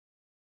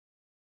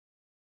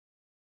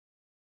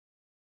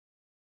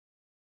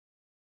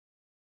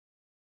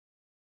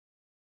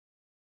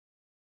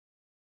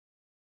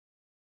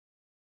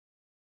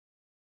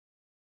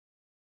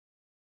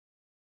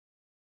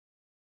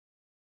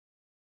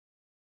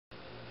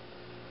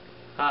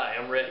Hi,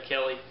 I'm Rhett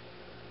Kelley.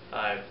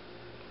 I've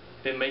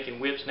been making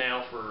whips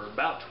now for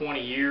about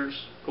 20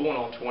 years, going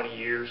on 20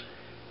 years,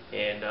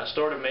 and I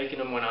started making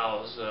them when I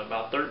was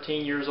about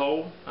 13 years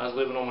old. I was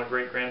living on my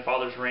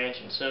great-grandfather's ranch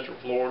in Central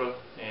Florida,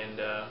 and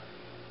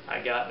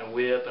I got in a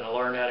whip and I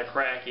learned how to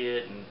crack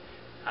it, and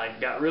I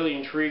got really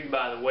intrigued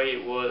by the way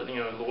it was,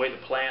 the way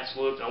the plants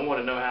looked. I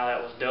wanted to know how that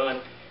was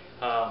done,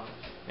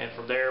 and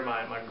from there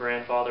my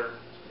grandfather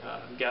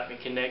got me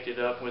connected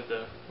up with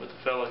the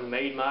fellow who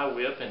made my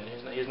whip, and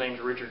his name's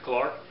Richard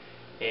Clark,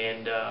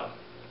 and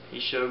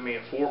he showed me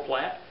a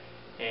 4-plat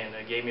and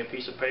gave me a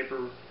piece of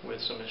paper with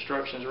some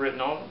instructions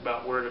written on it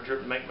about where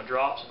to make my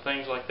drops and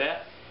things like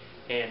that.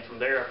 And from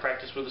there I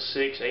practiced with a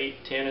 6, 8,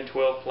 10, and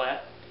 12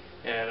 plat,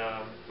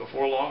 and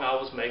before long I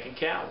was making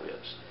cow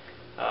whips.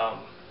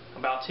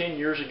 About 10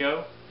 years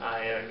ago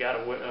I got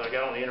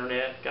on the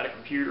internet, got a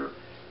computer.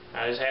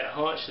 I just had a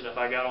hunch that if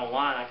I got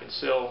online I could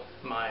sell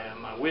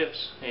my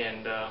whips,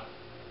 and I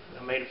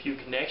made a few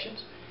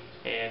connections,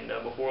 and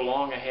before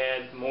long I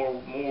had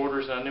more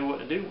orders than I knew what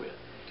to do with,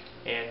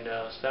 and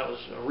so that was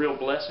a real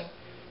blessing,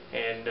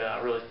 and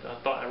I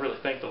really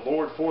thank the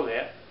Lord for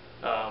that,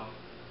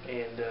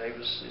 and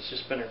it's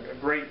just been a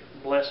great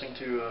blessing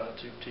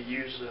to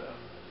use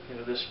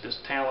this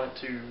talent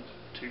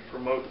to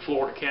promote the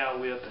Florida cow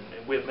whip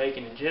and whip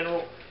making in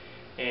general.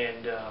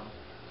 And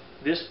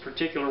this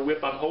particular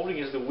whip I'm holding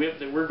is the whip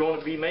that we're going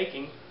to be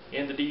making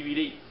in the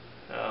DVD.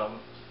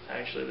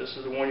 Actually, this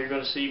is the one you're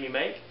going to see me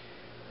make.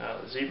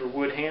 Zebra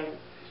wood handle,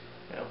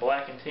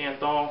 black and tan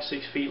thong,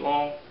 6 feet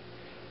long.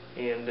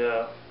 And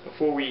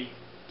before we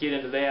get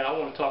into that, I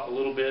want to talk a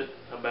little bit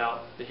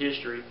about the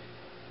history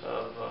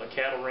of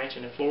cattle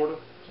ranching in Florida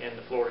and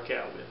the Florida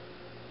cow whip.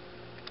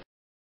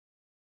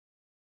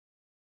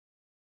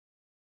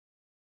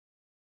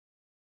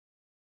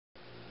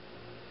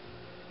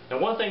 Now,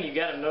 one thing you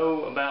got to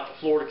know about the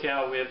Florida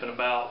cow whip and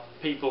about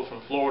people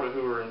from Florida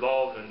who are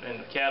involved in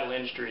the cattle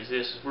industry is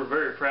this: is we're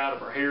very proud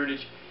of our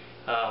heritage.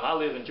 I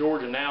live in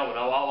Georgia now, but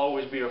I'll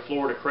always be a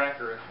Florida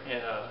cracker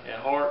at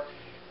heart.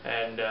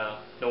 And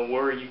don't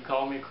worry, you can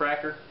call me a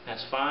cracker.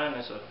 That's fine.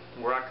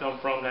 Where I come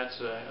from,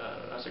 that's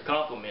a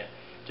compliment.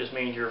 It just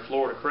means you're a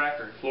Florida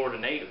cracker, Florida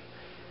native.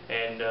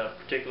 And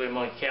particularly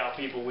among cow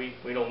people, we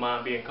don't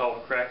mind being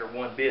called a cracker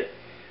one bit.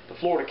 The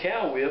Florida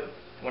cow whip,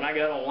 when I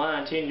got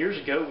online 10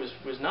 years ago,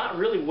 was not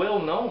really well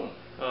known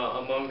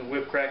among the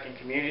whip cracking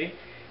community.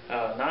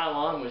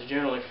 Nylon was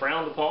generally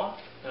frowned upon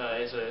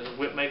as a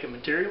whip making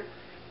material.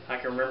 I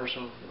can remember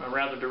some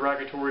rather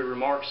derogatory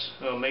remarks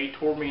made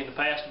toward me in the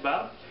past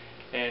about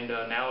it. And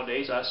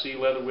nowadays I see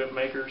leather whip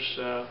makers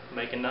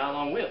making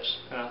nylon whips,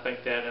 and I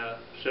think that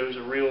shows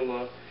a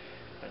real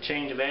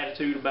change of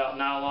attitude about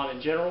nylon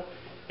in general.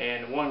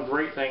 And one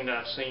great thing that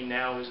I've seen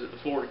now is that the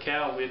Florida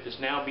cow whip is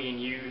now being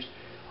used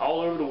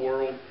all over the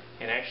world,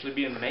 and actually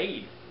being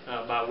made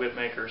by whip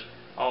makers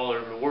all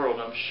over the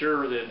world. I'm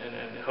sure that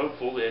and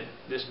hopeful that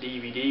this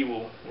DVD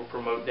will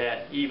promote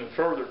that even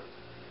further.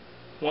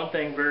 One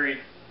thing very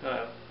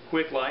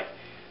quick, like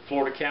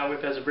Florida cow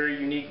whip has a very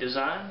unique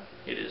design.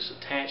 It is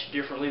attached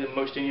differently than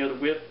most any other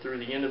whip through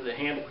the end of the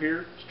handle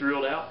here. It's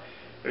drilled out.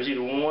 There's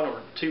either 1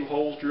 or 2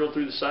 holes drilled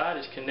through the side.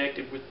 It's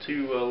connected with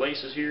 2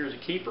 laces here as a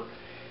keeper.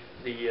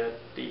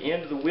 The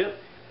end of the whip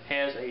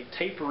has a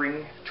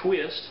tapering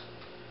twist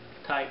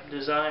type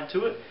design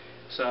to it.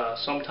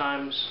 It's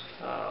sometimes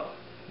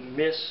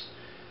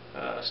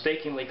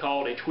mistakenly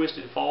called a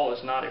twisted fall.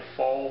 It's not a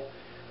fall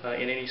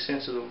in any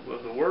sense of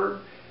the word,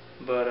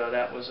 but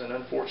that was an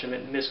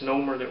unfortunate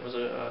misnomer that was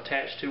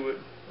attached to it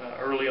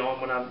early on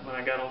when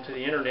I got onto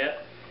the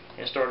internet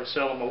and started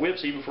selling my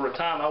whips. Even for a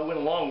time I went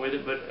along with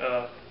it, but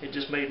it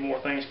just made more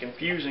things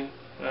confusing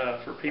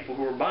for people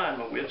who were buying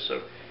my whips.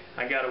 So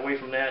I got away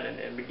from that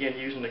and began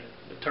using the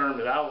term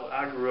that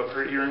I grew up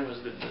hearing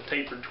was the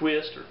tapered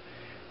twist,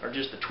 or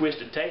just the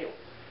twisted tail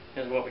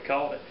is what we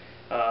called it.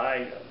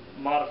 I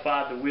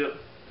modified the whip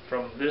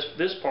from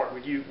this part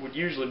would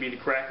usually be the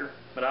cracker,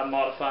 but I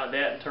modified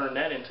that and turned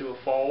that into a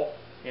fall,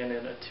 and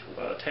then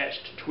attached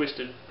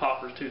twisted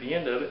poppers to the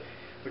end of it,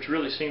 which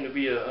really seemed to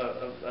be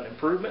an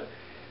improvement.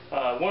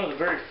 One of the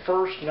very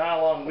first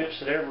nylon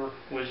whips that ever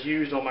was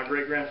used on my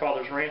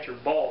great-grandfather's ranch or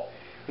bought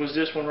was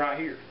this one right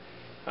here.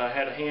 It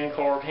had a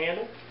hand-carved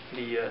handle.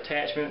 The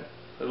attachment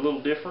a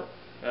little different.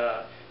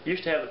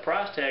 Used to have the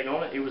price tag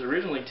on it. It was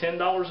originally $10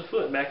 a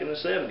foot back in the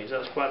 70s. That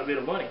was quite a bit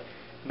of money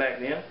back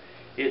then.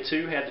 It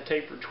too had the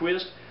tapered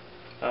twist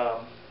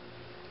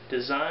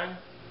design.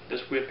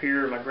 This whip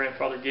here my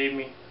grandfather gave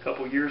me a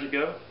couple years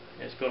ago.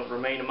 It's going to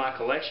remain in my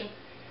collection.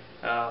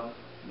 Now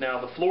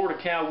the Florida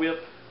cow whip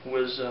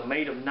was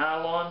made of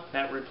nylon.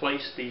 That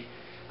replaced the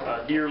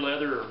deer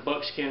leather or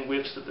buckskin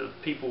whips that the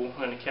people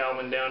and the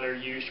cowmen down there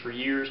used for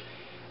years.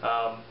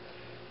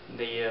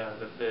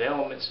 The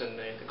elements and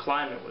the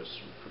climate was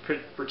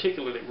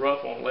particularly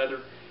rough on leather,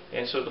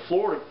 and so the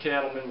Florida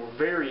cattlemen were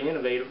very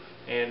innovative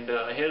and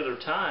ahead of their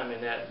time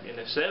in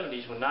the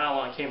 70s when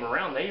nylon came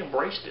around. They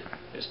embraced it,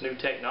 this new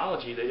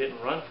technology. They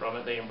didn't run from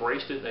it. They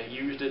embraced it. They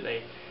used it.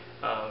 They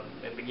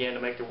and began to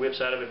make their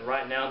whips out of it. And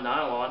right now,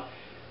 nylon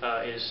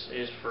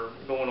is for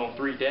going on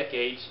 3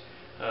 decades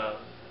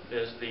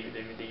as the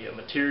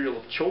material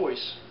of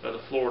choice of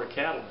the Florida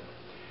cattlemen.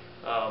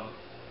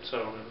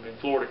 So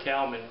Florida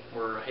cowmen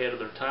were ahead of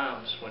their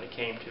times when it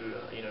came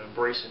to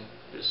embracing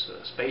this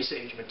space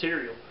age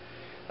material.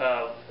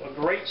 A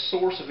great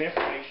source of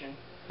information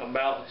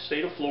about the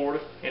state of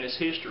Florida and its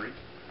history,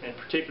 and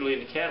particularly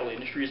in the cattle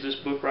industry, is this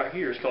book right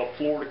here. It's called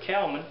Florida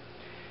Cowman: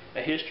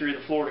 A History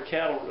of the Florida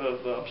Cattle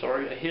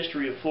A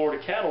History of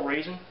Florida Cattle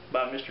Raising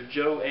by Mr.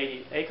 Joe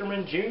A.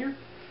 Ackerman Jr.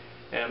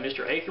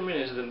 Mr. Ackerman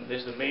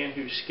is the man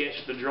who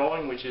sketched the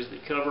drawing, which is the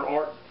cover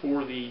art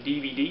for the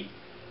DVD.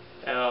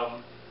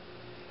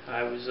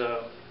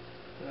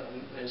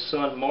 His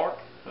son Mark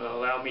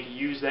allowed me to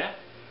use that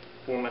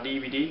for my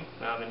DVD.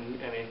 I'm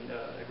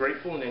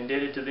grateful and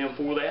indebted to them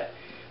for that.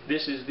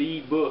 This is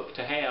the book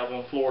to have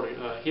on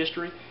Florida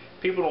history.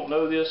 People don't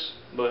know this,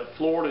 but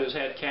Florida has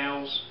had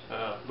cows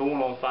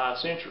going on 5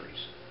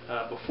 centuries.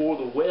 Before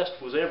the West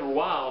was ever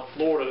wild,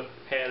 Florida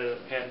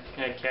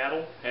had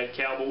cattle, had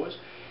cowboys.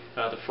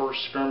 The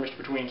first skirmish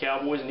between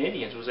cowboys and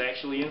Indians was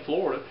actually in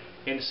Florida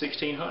in the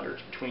 1600s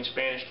between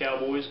Spanish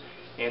cowboys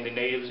and the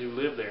natives who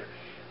lived there.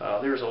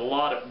 There's a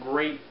lot of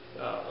great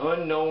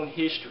unknown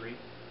history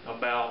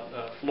about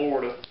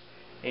Florida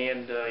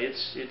and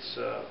its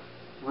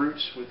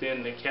roots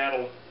within the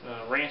cattle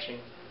ranching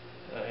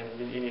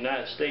in the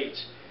United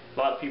States. A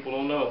lot of people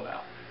don't know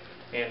about.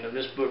 And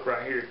this book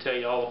right here will tell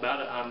you all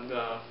about it.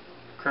 I'm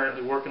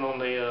currently working on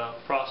the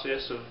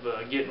process of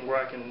getting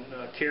where I can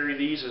carry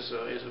these as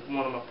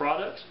one of my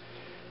products.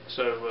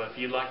 So if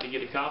you'd like to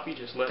get a copy,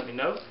 just let me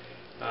know.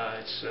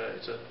 It's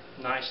a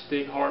nice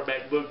thick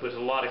hardback book, but there's a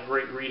lot of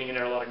great reading in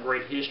there, a lot of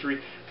great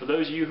history. For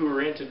those of you who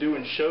are into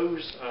doing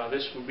shows,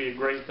 this would be a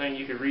great thing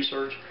you could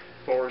research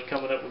as far as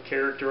coming up with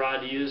character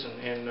ideas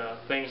and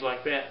things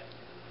like that.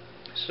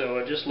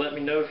 So just let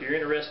me know if you're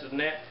interested in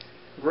that.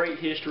 Great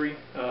history.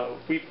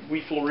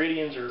 We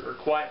Floridians are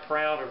quite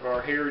proud of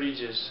our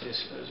heritage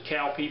as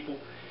cow people.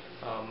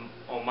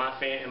 On my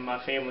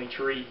family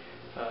tree,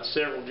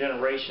 several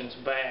generations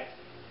back,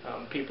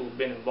 people have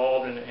been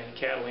involved in the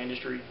cattle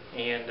industry,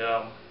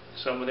 and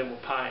some of them were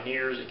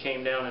pioneers that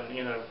came down,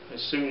 and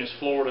as soon as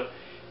Florida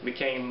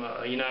became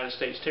a United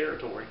States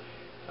territory,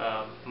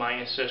 my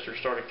ancestors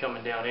started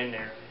coming down in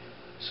there.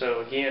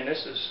 So again,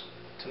 this is,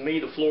 to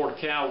me, the Florida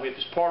cow whip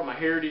is part of my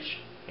heritage,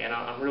 and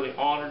I'm really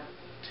honored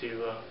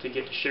to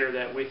get to share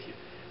that with you.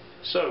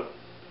 So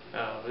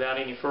without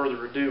any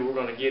further ado, we're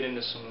going to get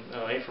into some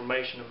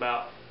information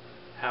about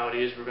how it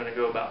is we're going to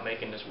go about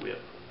making this whip.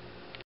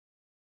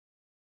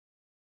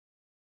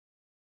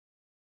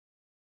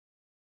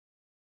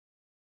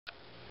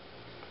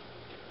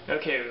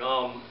 Okay,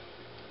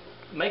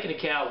 making a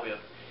cow whip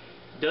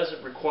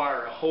doesn't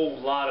require a whole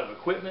lot of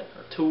equipment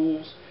or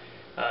tools.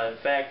 In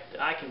fact,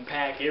 I can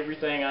pack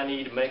everything I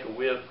need to make a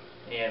whip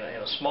in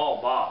a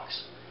small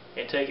box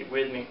and take it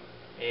with me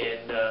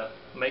and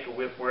make a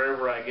whip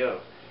wherever I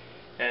go.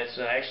 And it's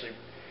actually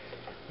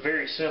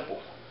very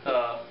simple.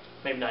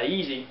 Maybe not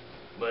easy,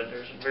 but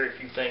there's very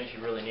few things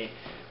you really need.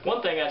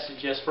 One thing I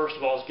suggest first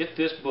of all is get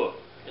this book.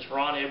 It's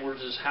Ron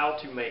Edwards' How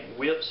to Make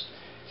Whips.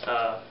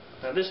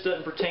 Now this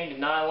doesn't pertain to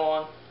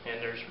nylon,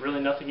 and there's really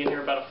nothing in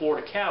here about a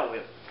Florida cow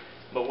whip.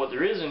 But what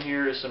there is in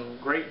here is some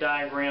great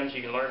diagrams.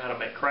 You can learn how to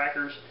make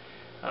crackers,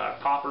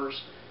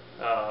 poppers,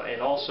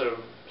 and also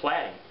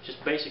plaiting.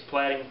 Just basic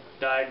plaiting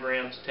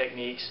diagrams,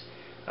 techniques,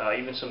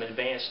 even some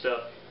advanced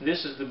stuff.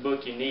 This is the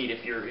book you need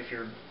if you're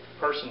a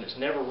person that's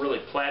never really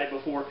plaited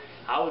before.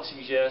 I would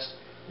suggest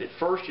that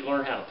first you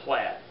learn how to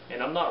plait.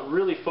 And I'm not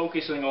really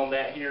focusing on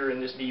that here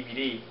in this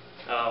DVD.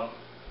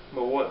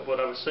 But what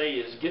I would say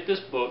is get this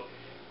book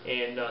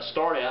and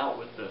start out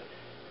with the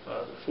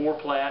 4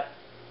 plait,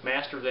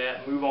 master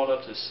that, move on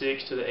up to the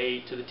 6, to the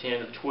 8, to the 10,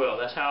 to the 12.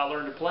 That's how I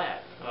learned to plait.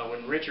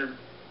 When Richard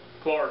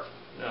Clark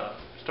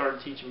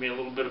started teaching me a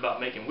little bit about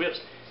making whips,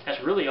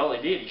 that's really all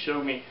he did. He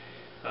showed me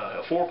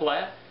a 4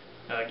 plait,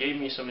 gave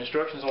me some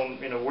instructions on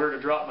where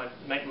to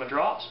make my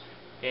drops,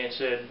 and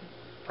said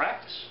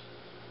practice.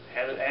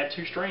 Add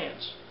 2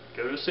 strands.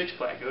 Go to a 6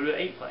 plait, go to an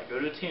 8 plait, go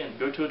to a 10,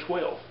 go to a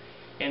 12.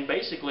 And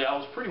basically I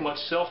was pretty much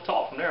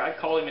self-taught from there. I'd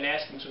call him and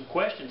ask him some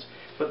questions,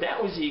 but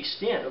that was the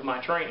extent of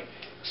my training.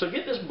 So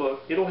get this book,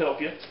 it'll help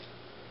you.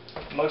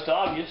 Most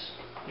obvious,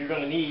 you're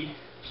going to need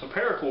some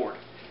paracord.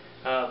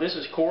 This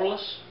is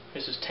coreless,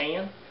 this is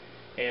tan,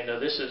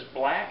 and this is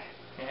black.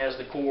 It has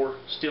the core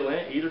still in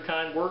it. Either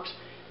kind works.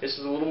 This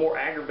is a little more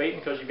aggravating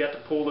because you've got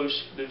to pull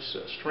those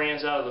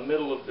strands out of the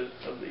middle of the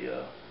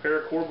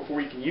paracord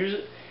before you can use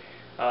it.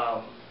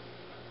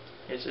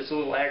 It's a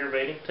little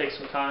aggravating, takes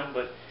some time,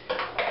 but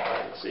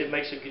it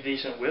makes a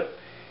decent whip.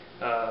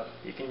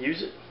 You can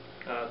use it.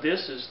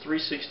 This is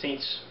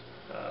 3/16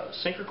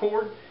 sinker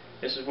cord.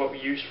 This is what we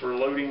use for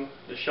loading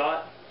the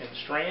shot and the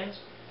strands.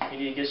 You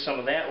need to get some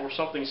of that or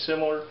something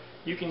similar.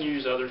 You can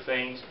use other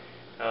things.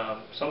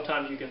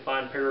 Sometimes you can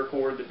find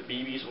paracord that the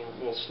BBs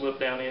will slip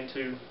down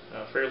into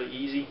fairly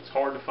easy. It's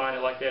hard to find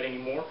it like that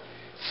anymore.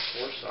 Of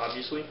course,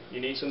 obviously, you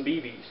need some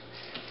BBs.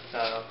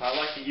 I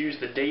like to use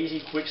the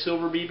Daisy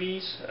Quicksilver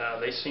BBs.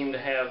 They seem to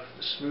have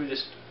the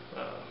smoothest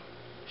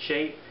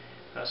shape.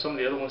 Some of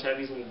the other ones have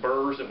these little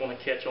burrs that want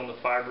to catch on the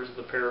fibers of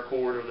the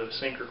paracord or the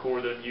sinker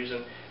cord that I'm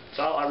using.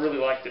 So I really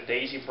like the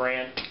Daisy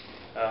brand.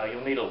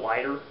 You'll need a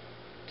lighter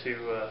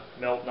to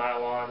melt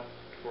nylon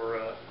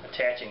for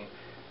attaching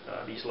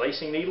these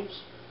lacing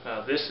needles.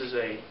 This is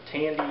a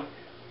Tandy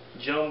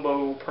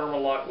Jumbo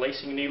Permalock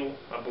lacing needle.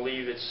 I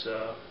believe it's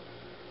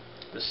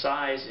the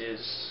size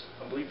is,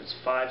 I believe it's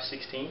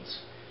 5/16.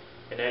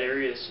 In that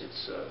area,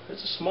 it's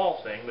a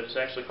small thing, but it's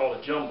actually called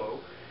a jumbo.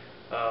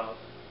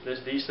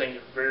 These things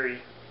are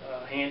very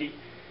handy.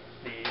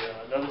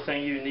 Another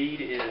thing you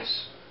need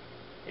is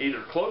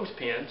either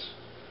clothespins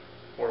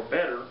or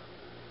better,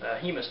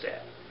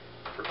 hemostat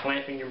for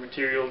clamping your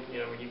material. You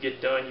know, when you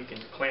get done, you can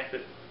clamp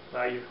it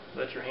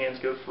let your hands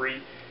go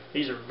free.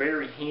 These are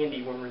very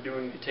handy when we're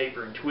doing the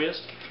taper and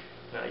twist.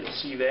 You'll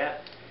see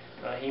that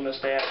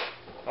hemostat.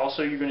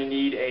 Also, you're going to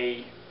need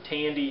a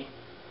Tandy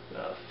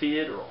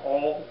fid or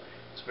awl.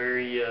 It's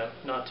very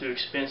not too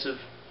expensive.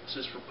 This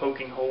is for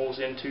poking holes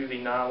into the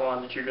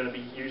nylon that you're going to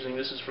be using.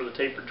 This is for the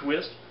taper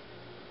twist.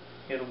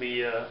 It'll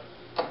be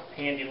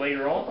handy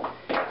later on.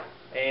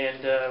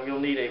 And you'll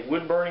need a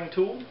wood burning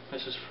tool.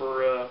 This is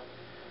for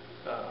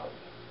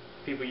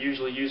people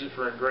usually use it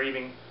for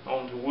engraving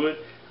onto wood.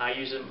 I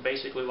use it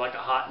basically like a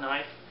hot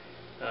knife.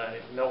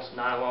 It melts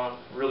nylon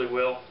really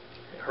well.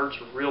 It hurts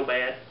real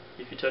bad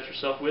if you touch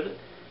yourself with it.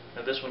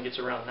 Now this one gets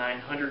around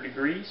 900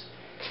 degrees.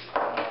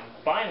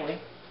 Finally,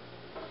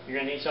 you're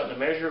going to need something to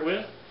measure it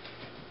with.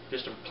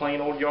 Just a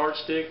plain old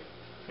yardstick.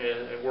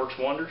 It works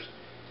wonders.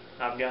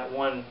 I've got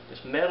one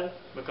that's metal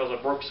because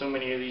I broke so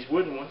many of these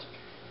wooden ones.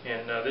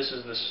 And this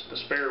is the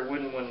spare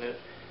wooden one that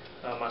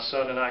my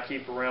son and I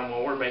keep around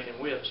while we're making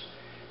whips.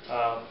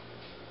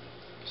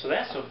 So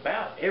that's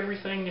about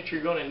everything that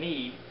you're going to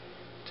need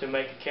to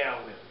make a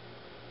cow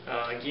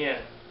whip.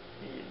 Again,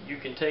 you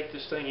can take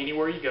this thing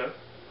anywhere you go.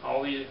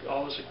 All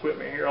this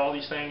equipment here, all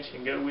these things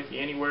can go with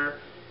you anywhere,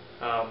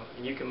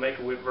 and you can make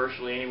a whip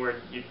virtually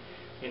anywhere.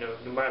 You know,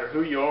 no matter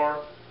who you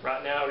are.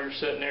 Right now, you're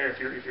sitting there.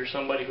 If you're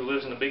somebody who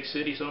lives in a big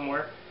city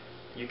somewhere,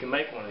 you can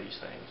make one of these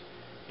things.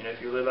 You know,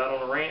 if you live out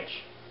on a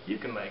ranch, you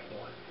can make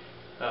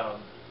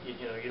one. You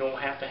know, you don't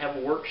have to have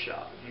a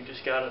workshop. You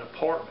just got an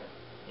apartment.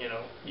 You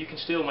know, you can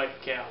still make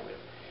a cow whip,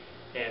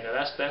 and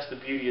that's the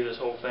beauty of this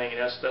whole thing. And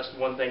that's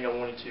one thing I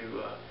wanted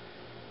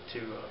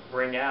to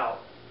bring out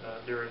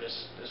during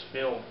this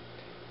film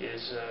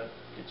is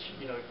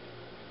you know,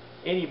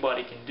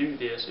 anybody can do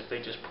this if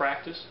they just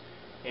practice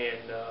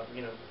and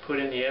you know, put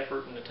in the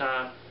effort and the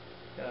time.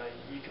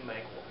 You can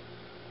make one.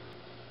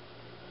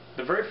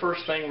 The very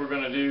first thing we're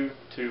going to do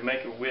to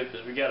make a whip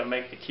is we got to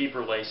make the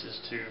keeper laces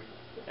to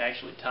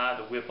actually tie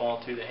the whip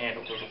onto the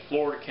handle, because a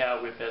Florida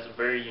cow whip has a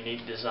very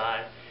unique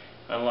design,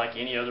 unlike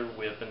any other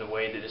whip in the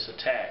way that it's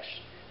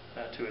attached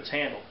to its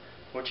handle.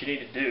 What you need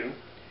to do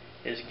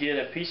is get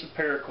a piece of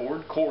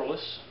paracord,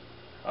 coreless,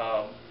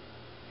 4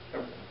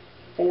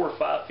 or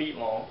 5 feet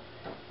long,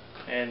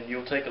 and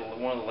you'll take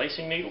one of the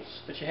lacing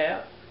needles that you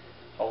have,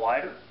 a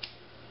lighter,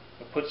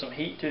 and put some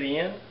heat to the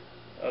end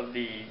of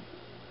the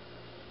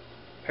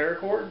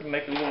paracord,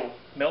 make a little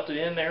melted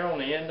in there on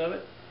the end of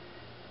it,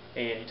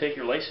 and you take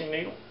your lacing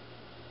needle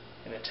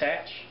and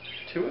attach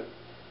to it.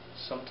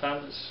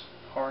 Sometimes it's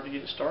hard to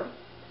get it started.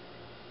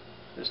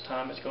 This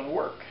time it's going to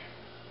work.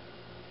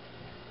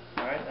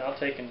 Alright, now I'll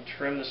take and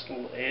trim this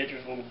little edge.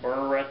 There's a little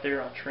burr right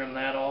there. I'll trim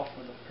that off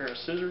with a pair of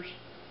scissors.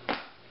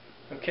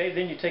 Okay,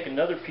 then you take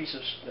another piece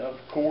of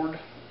cord,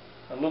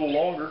 a little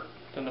longer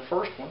than the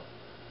first one,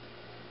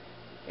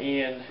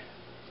 and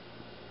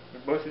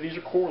both of these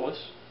are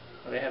coreless.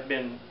 They have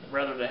been,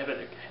 rather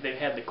they've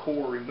had the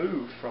core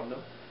removed from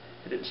them.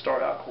 It didn't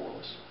start out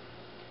coreless.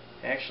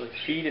 Actually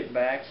feed it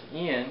back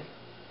in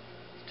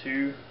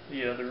to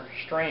the other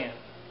strand.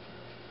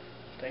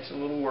 Takes a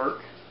little work,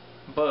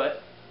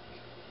 but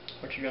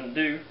what you're going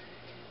to do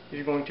is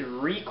you're going to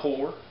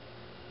recore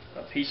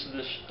a piece of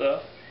this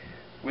stuff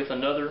with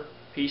another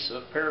piece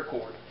of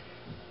paracord.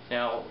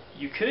 Now,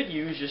 you could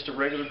use just a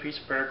regular piece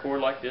of paracord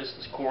like this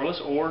that's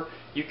coreless, or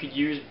you could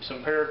use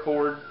some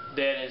paracord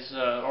that is,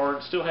 or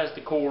it still has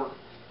the core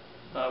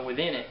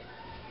within it.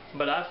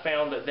 But I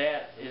found that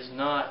that is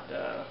not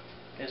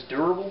as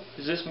durable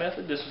as this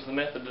method. This is the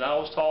method that I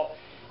was taught,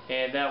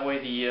 and that way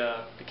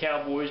the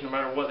cowboys, no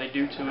matter what they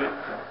do to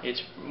it,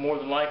 it's more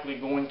than likely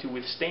going to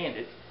withstand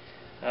it.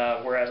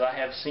 Whereas I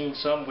have seen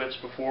some whips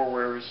before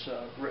where it's,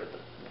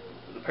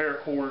 the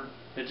paracord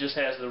that just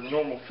has the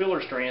normal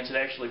filler strands had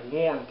actually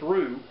worn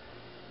through,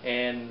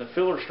 and the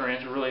filler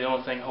strands are really the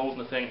only thing holding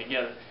the thing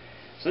together.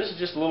 So this is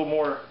just a little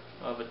more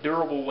of a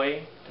durable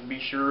way to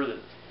be sure that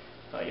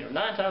you know,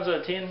 9 times out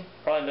of 10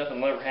 probably nothing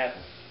will ever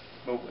happen.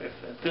 But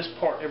if this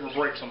part ever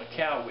breaks on a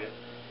cow whip,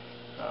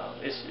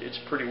 it's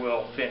pretty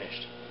well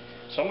finished.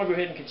 So I'm going to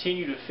go ahead and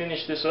continue to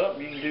finish this up.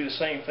 You can do the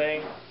same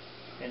thing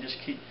and just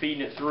keep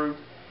feeding it through.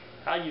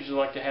 I usually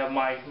like to have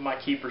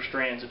my keeper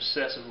strands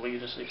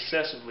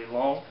excessively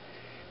long,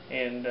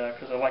 and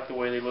because I like the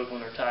way they look when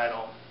they're tied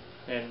on.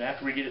 And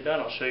after we get it done,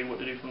 I'll show you what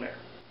to do from there.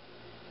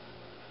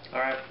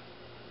 Alright,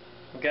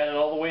 we got it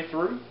all the way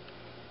through.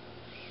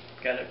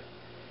 Got it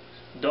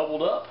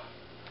doubled up.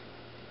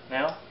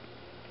 Now,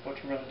 what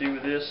you're going to do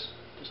with this,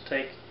 just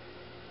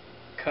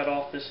cut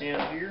off this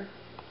end here,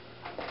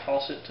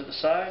 toss it to the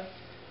side,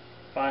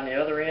 find the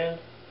other end,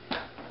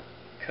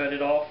 cut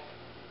it off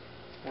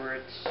where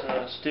it's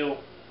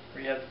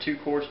where you have the two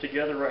cords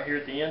together right here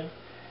at the end,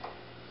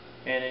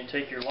 and then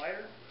take your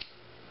lighter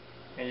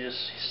and just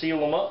seal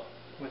them up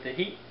with the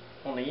heat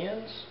on the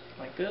ends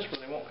like this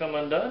where they won't come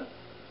undone.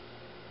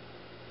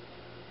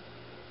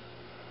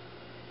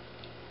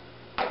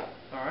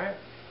 Alright,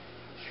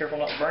 careful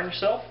not to burn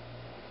yourself.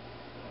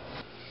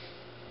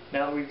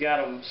 Now that we've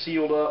got them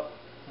sealed up,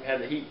 we have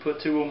the heat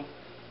put to them,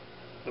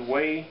 the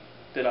way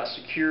that I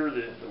secure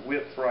the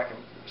whip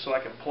so I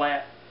can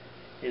plait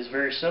is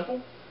very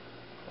simple.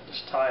 I'll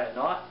just tie a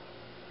knot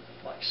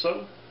like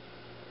so,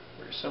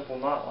 very simple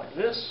knot like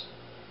this,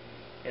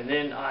 and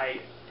then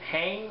I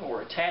hang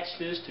or attach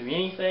this to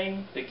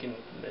anything that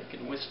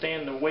can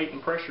withstand the weight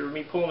and pressure of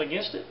me pulling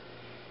against it.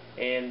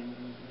 And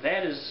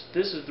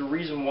this is the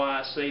reason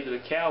why I say that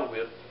a cow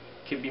whip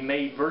can be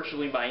made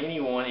virtually by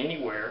anyone,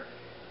 anywhere.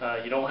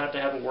 You don't have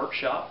to have a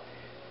workshop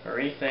or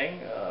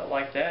anything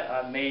like that.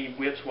 I've made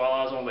whips while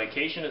I was on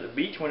vacation at the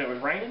beach when it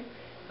was raining.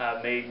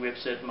 I've made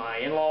whips at my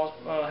in-laws'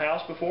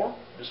 house before.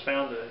 Just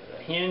found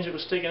a hinge that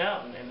was sticking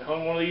out and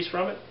hung one of these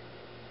from it.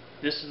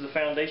 This is the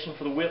foundation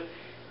for the whip.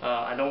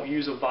 I don't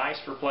use a vise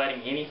for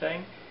plaiting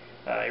anything.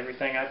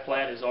 Everything I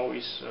plait is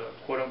always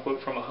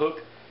quote-unquote from a hook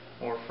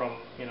or from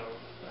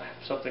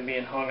something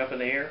being hung up in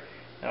the air.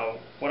 Now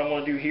what I'm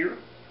going to do here,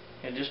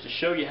 and just to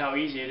show you how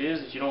easy it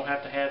is you don't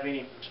have to have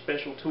any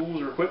special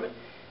tools or equipment,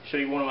 show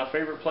you one of my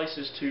favorite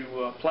places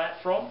to plait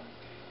from,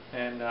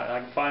 and I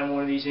can find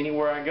one of these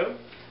anywhere I go.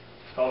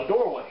 It's called a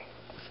doorway.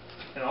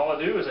 And all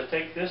I do is I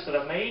take this that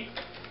I've made,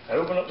 I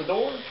open up the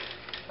door,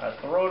 I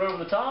throw it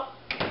over the top,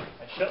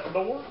 I shut the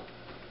door,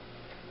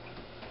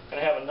 and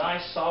I have a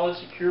nice solid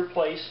secure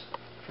place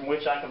from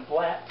which I can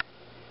plait.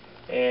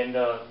 And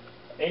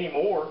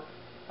anymore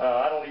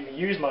I don't even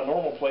use my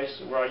normal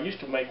place where I used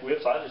to make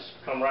whips. I just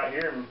come right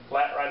here and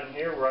plait right in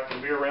here where I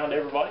can be around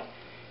everybody,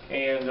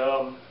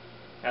 and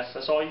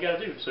that's all you got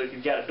to do. So if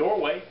you've got a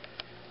doorway,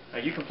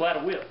 you can plait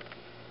a whip.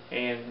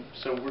 And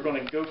so we're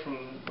going to go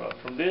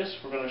from this.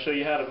 We're going to show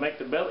you how to make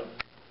the belly,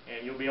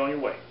 and you'll be on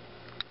your way.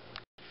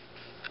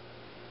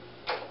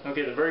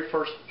 Okay, the very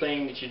first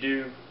thing that you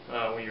do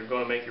when you're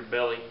going to make your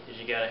belly is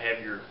you got to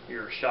have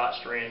your shot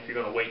strand if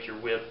you're going to weight your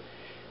whip.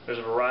 There's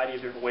a variety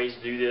of different ways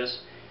to do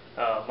this.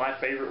 My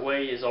favorite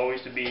way is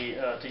always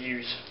to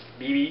use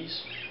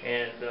BBs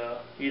and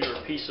either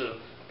a piece of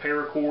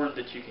paracord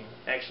that you can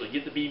actually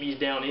get the BBs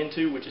down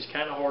into, which is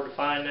kind of hard to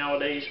find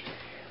nowadays,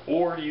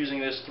 or using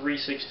this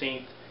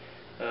 3/16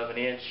 of an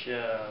inch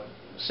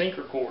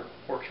sinker cord.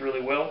 Works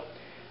really well.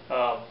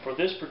 For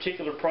this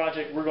particular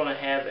project, we're going to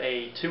have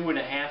a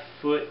 2.5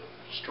 foot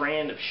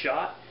strand of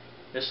shot.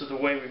 This is the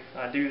way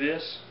I do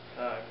this.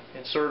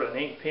 Insert an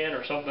ink pen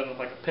or something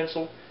like a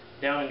pencil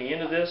down in the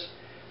end of this.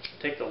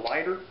 Take the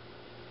lighter,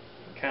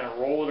 kind of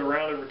roll it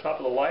around over top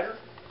of the lighter,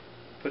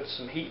 put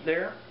some heat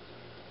there,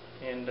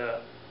 and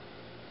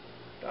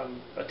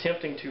I'm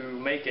attempting to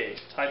make a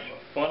type of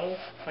a funnel,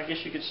 I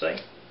guess you could say,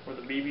 where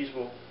the BBs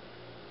will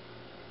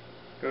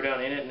go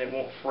down in it and it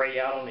won't fray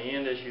out on the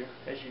end as you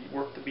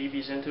work the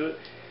BBs into it.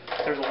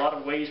 There's a lot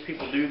of ways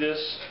people do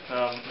this.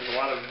 There's a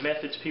lot of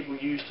methods people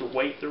use to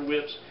weight their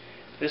whips.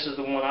 This is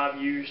the one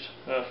I've used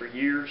for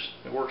years.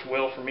 It works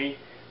well for me.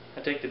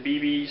 I take the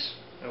BBs,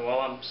 and while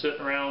I'm sitting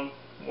around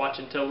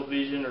watching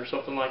television or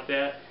something like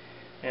that,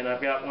 and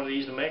I've got one of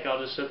these to make, I'll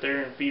just sit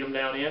there and feed them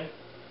down in.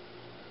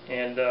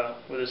 And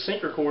with a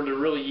sinker cord, they're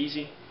really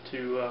easy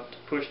to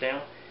push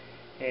down,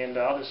 and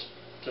I'll just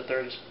sit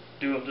there and just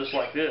do them just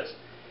like this.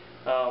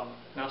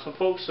 Now some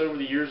folks over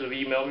the years have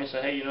emailed me and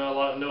said, hey,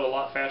 I know a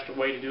lot faster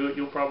way to do it.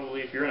 You'll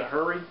probably, if you're in a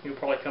hurry, you'll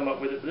probably come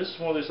up with it. But this is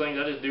one of those things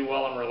I just do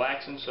while I'm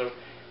relaxing, so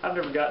I've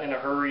never gotten in a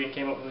hurry and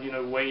came up with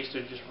ways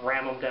to just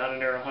ram them down in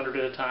there 100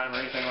 at a time or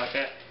anything like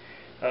that.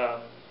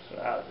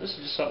 This is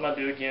just something I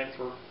do again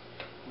for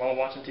while I'm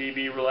watching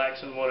TV,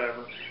 relaxing,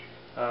 whatever,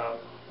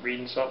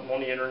 reading something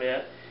on the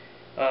internet.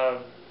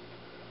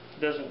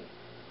 It doesn't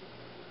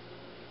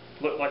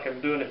look like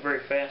I'm doing it very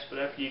fast, but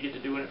after you get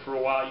to doing it for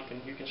a while,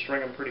 you can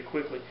string them pretty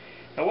quickly.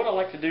 Now what I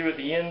like to do at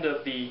the end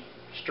of the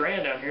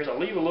strand down here is I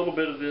leave a little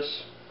bit of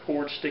this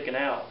cord sticking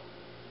out,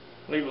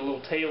 leave a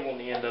little tail on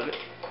the end of it,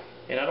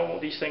 and I don't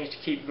want these things to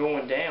keep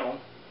going down,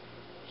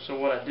 so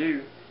what I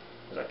do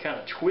is I kind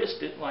of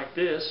twist it like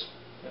this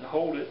and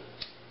hold it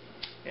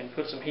and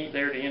put some heat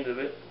there at the end of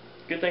it.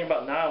 Good thing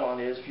about nylon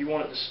is if you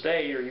want it to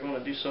stay or you want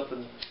to do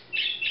something,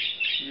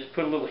 you just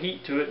put a little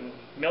heat to it and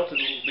melt it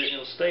a little bit and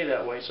it'll stay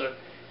that way. So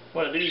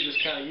what I do is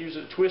just kind of use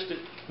it, twist it,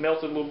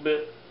 melt it a little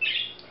bit,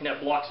 and that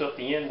blocks up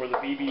the end where the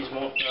BBs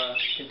won't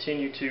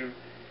continue to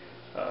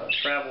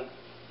travel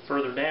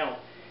further down.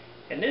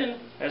 And then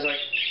as I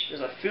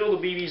fill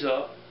the BBs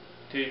up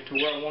to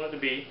where I want it to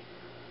be,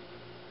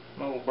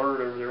 my little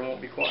bird over there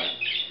won't be quiet.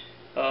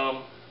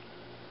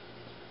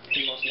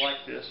 He must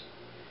like this.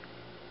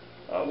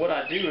 what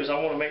I do is I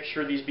want to make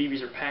sure these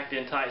BBs are packed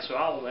in tight. So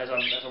as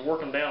I work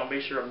them down, I'll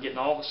make sure I'm getting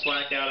all the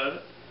slack out of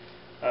it.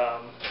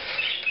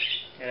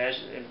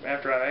 And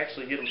after I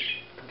actually get them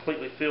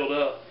completely filled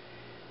up,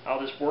 I'll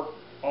just work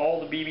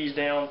all the BBs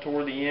down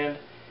toward the end,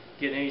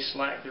 get any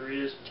slack there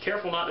is.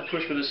 Careful not to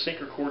push with the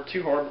sinker cord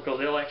too hard, because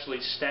they'll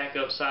actually stack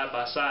up side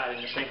by side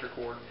in the sinker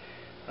cord,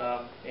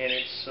 and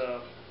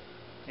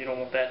you don't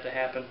want that to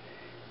happen.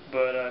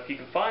 But if you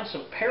can find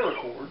some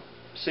paracord,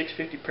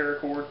 650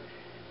 paracord,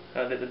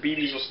 that the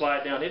BBs will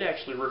slide down, it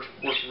actually works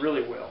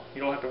really well.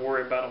 You don't have to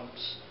worry about them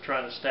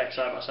trying to stack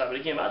side by side. But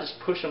again, I just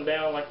push them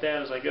down like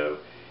that as I go,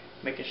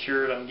 making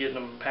sure that I'm getting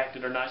them packed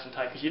in there nice and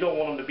tight, because you don't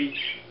want them to be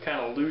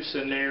kind of loose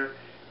in there.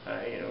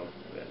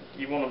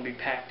 You want them to be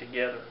packed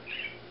together.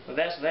 So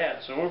that's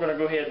that. So we're going to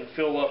go ahead and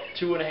fill up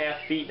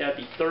 2.5 feet. That'd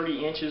be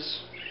 30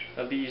 inches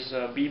of these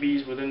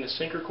BBs within the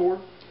sinker cord,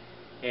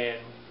 and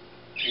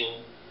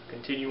we'll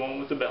continue on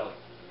with the belly.